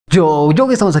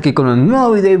Estamos aquí con un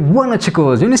nuevo video. Bueno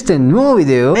chicos, en este nuevo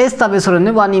video, esta vez sobre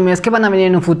nuevos animes que van a venir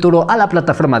en un futuro a la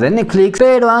plataforma de Netflix.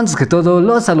 Pero antes que todo,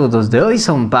 los saludos de hoy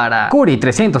son para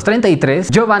Curi333,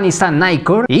 Giovanni San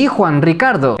Naikor y Juan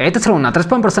Ricardo. Estas son unas 3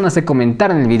 personas de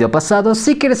comentar en el video pasado.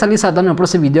 Si quieres salir saludando en el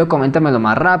próximo video, coméntame lo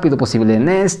más rápido posible en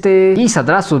este y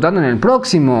saldrás saludando en el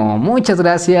próximo. Muchas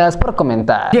gracias por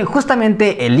comentar. Bien,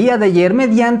 justamente el día de ayer,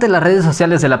 mediante las redes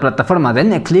sociales de la plataforma de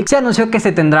Netflix, se anunció que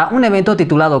se tendrá un evento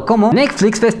titulado como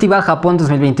Netflix Festival Japón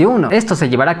 2021. Esto se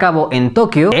llevará a cabo en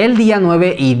Tokio el día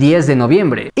 9 y 10 de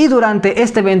noviembre. Y durante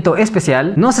este evento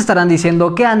especial nos estarán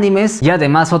diciendo qué animes y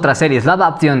además otras series live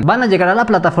action van a llegar a la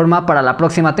plataforma para la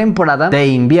próxima temporada de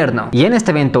invierno. Y en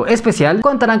este evento especial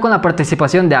contarán con la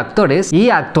participación de actores y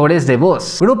actores de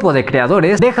voz, grupo de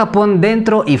creadores de Japón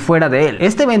dentro y fuera de él.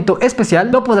 Este evento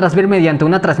especial lo podrás ver mediante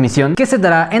una transmisión que se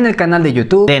dará en el canal de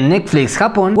YouTube de Netflix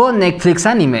Japón o Netflix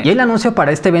Anime. Y el anuncio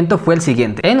para este evento fue el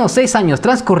siguiente: en los 6 años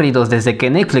transcurridos desde que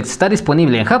Netflix está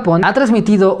disponible en Japón, ha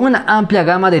transmitido una amplia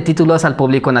gama de títulos al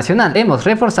público nacional. Hemos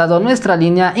reforzado nuestra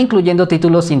línea incluyendo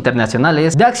títulos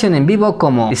internacionales de acción en vivo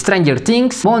como Stranger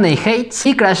Things, Money Hates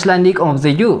y Crash Landing of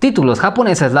the You, títulos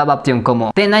japoneses live action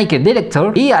como The Naked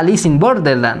Director y Alice in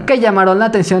Borderland, que llamaron la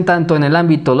atención tanto en el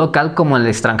ámbito local como en el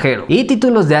extranjero, y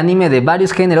títulos de anime de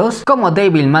varios géneros como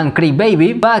Devilman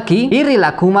Crybaby, Baki y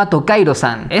Rilakuma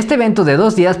Tokairo-san. Este evento de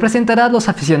 2 días presentará a los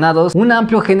aficionados un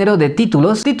amplio género de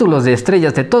títulos de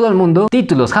estrellas de todo el mundo,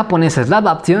 títulos japoneses live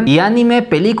action y anime,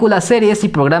 películas, series y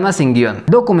programas sin guión,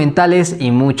 documentales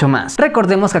y mucho más.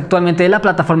 Recordemos que actualmente la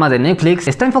plataforma de Netflix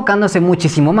está enfocándose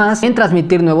muchísimo más en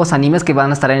transmitir nuevos animes que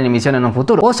van a estar en emisión en un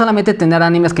futuro, o solamente tener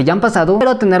animes que ya han pasado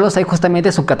pero tenerlos ahí justamente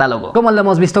en su catálogo, como lo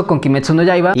hemos visto con Kimetsu no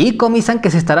Yaiba y Komi-san, que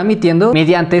se estará emitiendo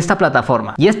mediante esta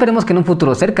plataforma. Y esperemos que en un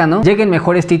futuro cercano lleguen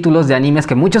mejores títulos de animes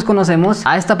que muchos conocemos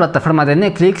a esta plataforma de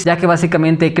Netflix, ya que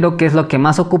básicamente creo que es lo que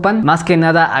más ocupan, más que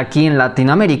nada aquí en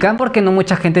Latinoamérica, porque no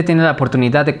mucha gente tiene la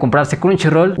oportunidad de comprarse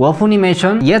Crunchyroll o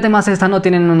Funimation, y además esta no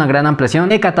tienen una gran ampliación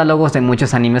de catálogos de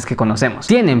muchos animes que conocemos.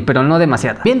 Tienen, pero no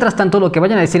demasiada. Mientras tanto, lo que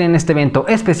vayan a decir en este evento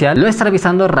especial lo estaré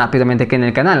avisando rápidamente aquí en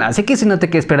el canal, así que si no te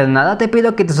quieres perder nada, te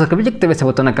pido que te suscribas y actives ese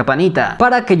botón de campanita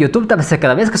para que YouTube te avise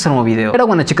cada vez que suba un video. Pero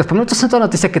bueno chicos, por lo menos es toda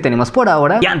noticia que tenemos por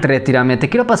ahora. Y antes de retirarme, te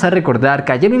quiero pasar a recordar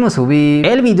que ayer mismo subí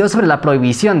el video sobre la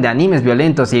prohibición de animes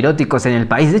violentos y eróticos en el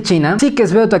país de China. Si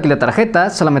quieres ver aquí la tarjeta,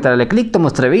 solamente dale clic, te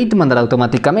mostraré y te mandará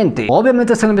automáticamente.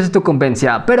 Obviamente es el tu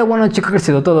convencia. Pero bueno chicos, que ha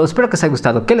sido todo. Espero que os haya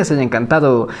gustado, que les haya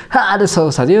encantado.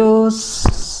 Adiós,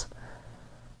 adiós.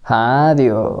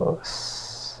 Adiós.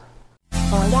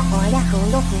 おやおやふ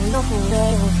ろふろふれ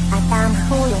る頭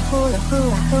ふよふよふ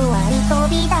わふわり飛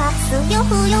び出すよ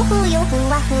ふよふよふ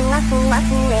わふわふわ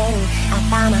ふれる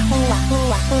頭ふわふ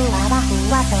わふわわふ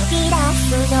わ飛び出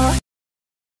すよ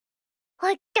お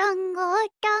たんごれ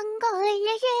れ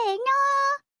の